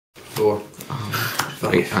4.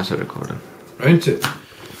 Right, that's a recording. Round 2.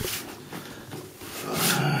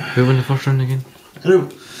 Who won the first round again? Hello.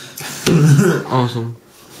 Awesome.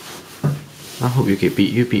 I hope you get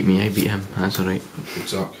beat. You beat me, I beat him. That's alright. Good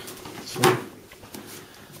suck.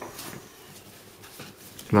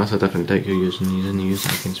 That's a different deck you're using. You didn't use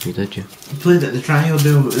that against me, did you? We played at the triangle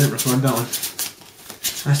duel, but we didn't record that one.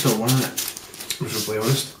 I still won it. Which will be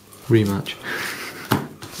honest. Rematch.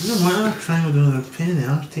 It doesn't matter. Triangle duel, they're a pain in the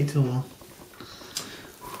arse. Take too long.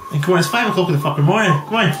 And come on, it's 5 o'clock in the fucking morning.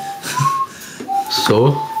 Come on.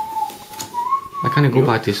 So? I can't go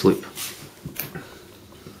back to sleep.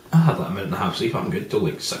 I had like a minute and a half sleep. I'm good till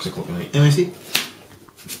like 6 o'clock at night. MST?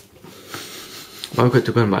 Well, I've got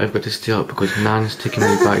to go in, but I've got to stay up because Nan's taking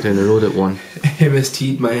me back down the road at 1.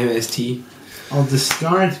 MST'd my MST. I'll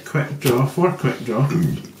discard Quickdraw for Quickdraw.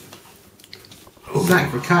 Sack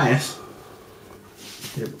for Caius.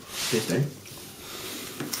 Yep, face down.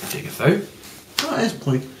 I take a thou. Oh, it is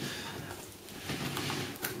plague.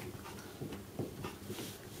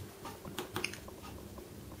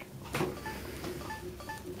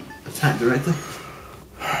 Attack directly.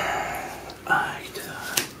 I can do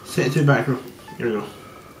that. Set it to back row. Here we go.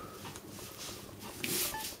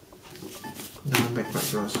 No, back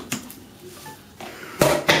rows.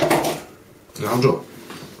 No, I'll draw.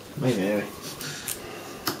 Maybe anyway.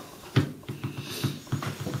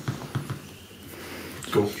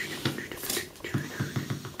 Go.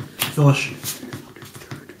 Finish.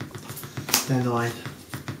 Down the line.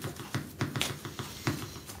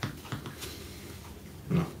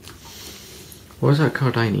 No. What is that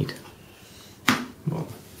card I need? What?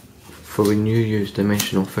 For when you use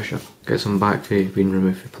Dimensional Fisher. Get some back for being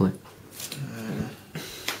removed for play.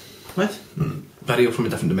 What? Burial from a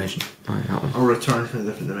different dimension. Aye, that one. Or return from a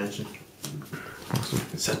different dimension. Awesome.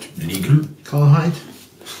 It's a legal. Call hide.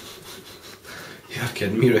 You're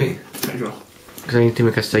kidding me, right? Quickdraw. Because I need to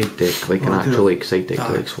make a side deck, like an Oh, actual like side deck to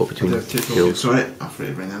like swap between I'll do two skills. Sorry, I forgot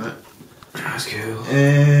to bring that up. That's cool.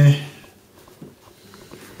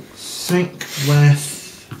 Sync with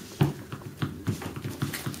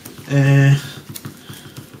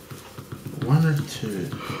one or two.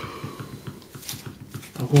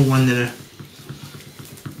 I'll go one there.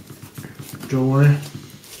 Draw warrior.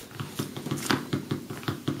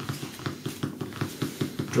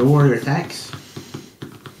 Draw warrior attacks.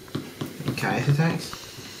 And Caius attacks.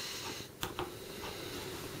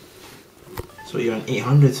 So you're on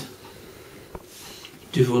 800.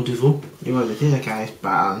 2-4, 2-4. You want to take the Caius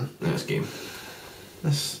Baron. Next game.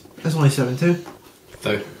 That's only 7-2.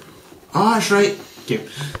 Thou. Oh, that's right. Game.